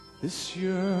this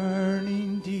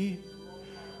yearning deep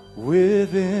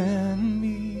within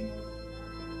me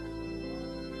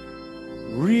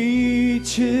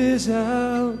reaches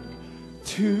out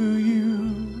to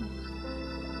you.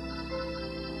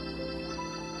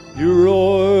 Your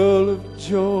oil of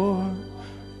joy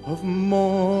of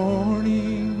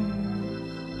morning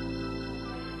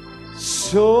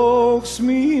soaks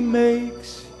me,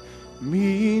 makes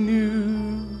me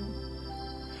new,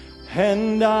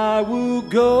 and I will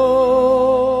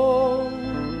go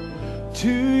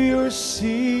to your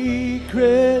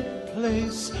secret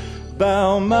place,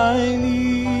 bow my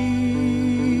knees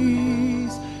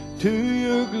to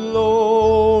your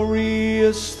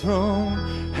glorious throne.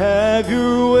 Have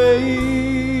your way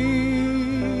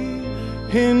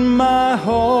in my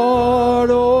heart,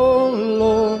 oh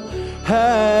Lord,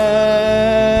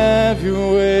 have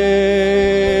your way.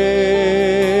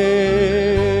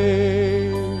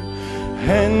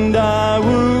 And I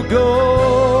will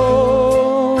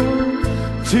go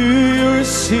to your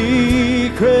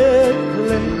secret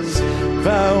place,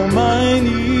 bow my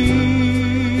knee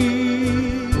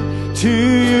to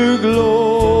your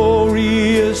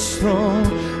glorious throne.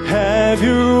 Have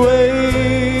your way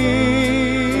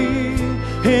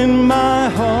in my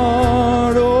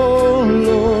heart, oh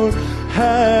Lord,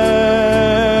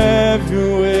 have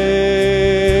your way.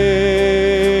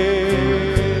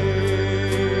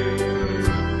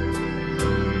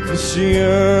 This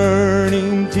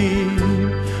yearning deep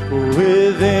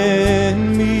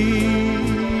within me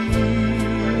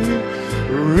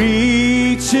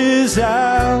reaches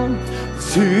out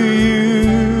to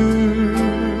you.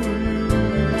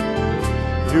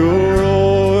 Your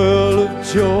oil of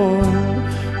joy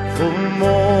for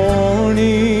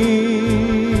morning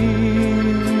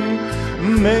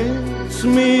makes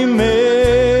me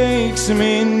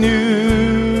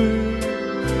new,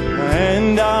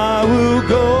 and I will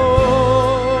go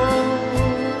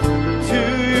to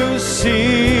your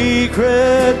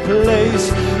secret place,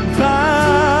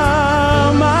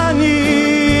 bow my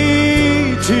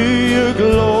knee to your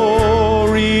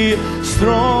glorious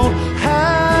throne.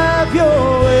 Have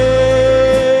your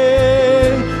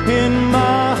way in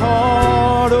my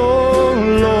heart, oh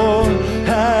Lord,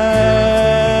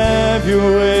 have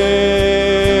your way.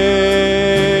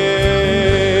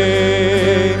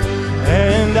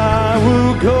 And I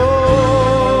will go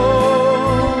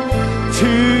to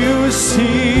your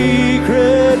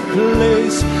secret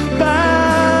place,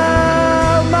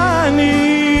 bow my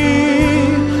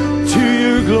knee to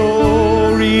your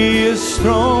glorious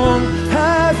throne.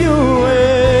 Have your way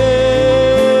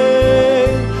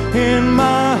in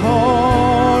my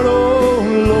heart, oh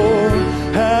Lord,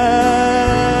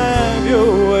 have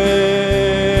your way.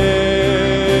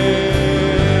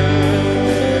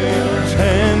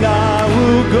 And I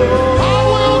will go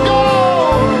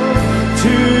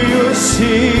to your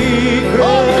secret place.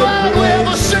 I'm glad we have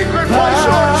a secret place,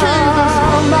 Lord Jesus.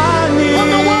 When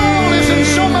the world is in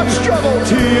so much trouble,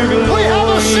 we have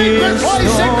a secret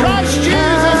place in Christ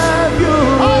Jesus.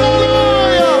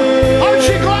 Hallelujah! Aren't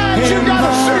you glad you got a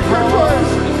secret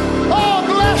place? Oh,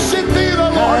 blessed be the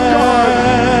Lord God.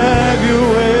 Have your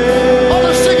way. Oh,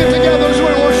 let's sing it together as we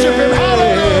worship Him.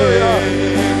 Hallelujah!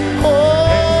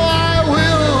 Oh, I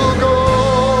will go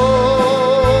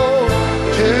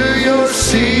to your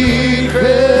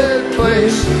secret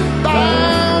place.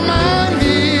 Bow my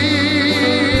knee.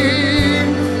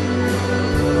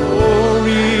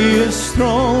 Glorious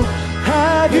throne,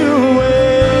 have your way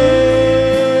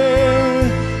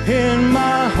in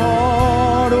my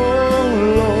heart, oh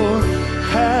Lord,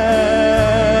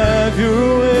 have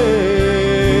your way.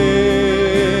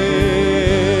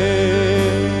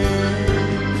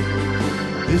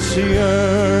 This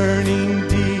yearning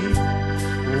deep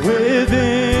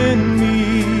within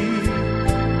me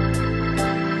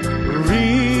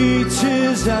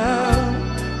reaches out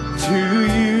to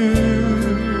you.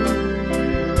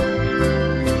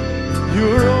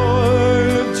 Your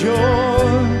oil of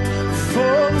joy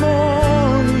for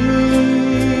morning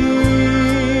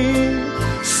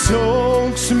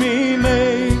soaks me,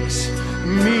 makes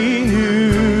me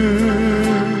new,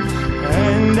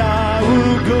 and I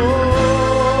will go.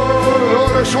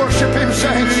 Lord, let's worship Him,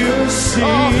 saints.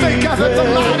 Oh, think of it, the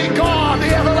mighty God,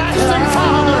 the everlasting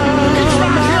Father. He's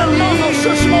right here among us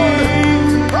this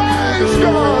morning. Praise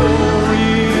God.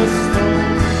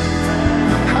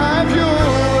 Have your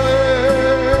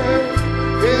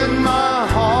way in my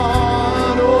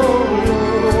heart, oh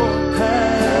Lord.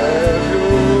 Have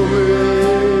your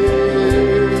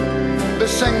way.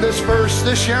 Let's sing this verse.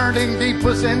 This yearning deep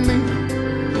within me.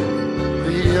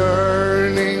 The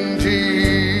yearning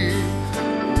deep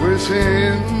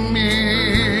within me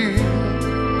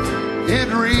it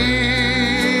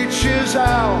reaches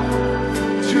out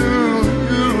to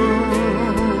you.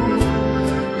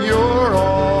 Your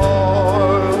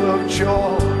oil of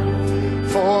joy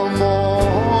for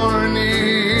morning.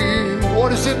 What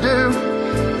does it do?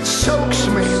 It soaks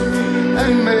me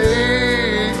and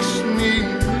makes me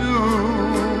new.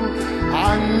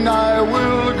 And I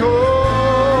will go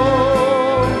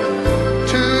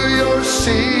to your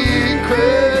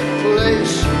secret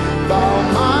place, bow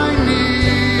my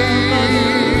knee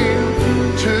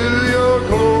to your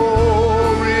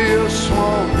glorious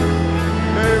throne.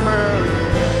 Amen.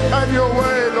 Have your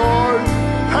way, Lord.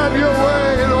 Have your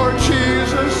way, Lord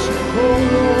Jesus.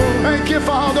 Thank you,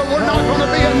 Father. We're not going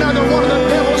to be another one of the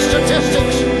devil's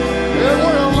statistics.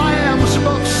 We're a Lamb's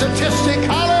Book statistic.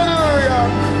 Hallelujah.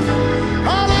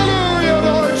 Hallelujah,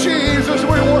 Lord Jesus.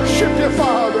 We worship you,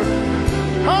 Father.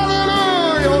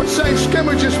 Hallelujah. Oh, saints, can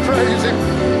we just praise him?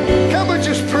 Can we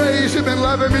just praise him and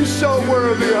love him? He's so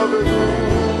worthy of it.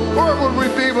 Where would we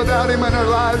be without him in our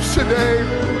lives today?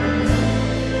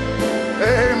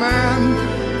 Amen.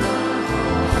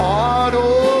 Heart,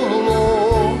 oh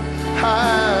Lord,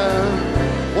 have.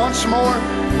 Once more,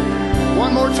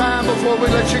 one more time before we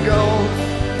let you go.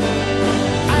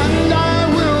 And I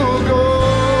will go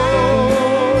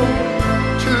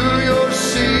to your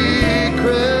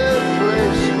secret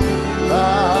place,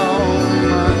 bow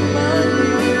my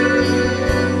knee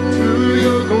to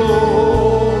your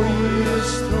glorious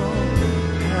throne.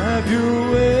 Have your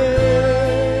way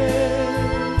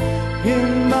in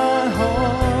my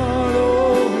heart, oh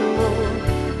Lord.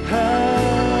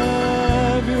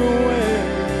 Have your way.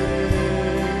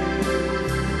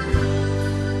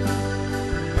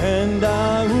 And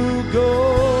I will go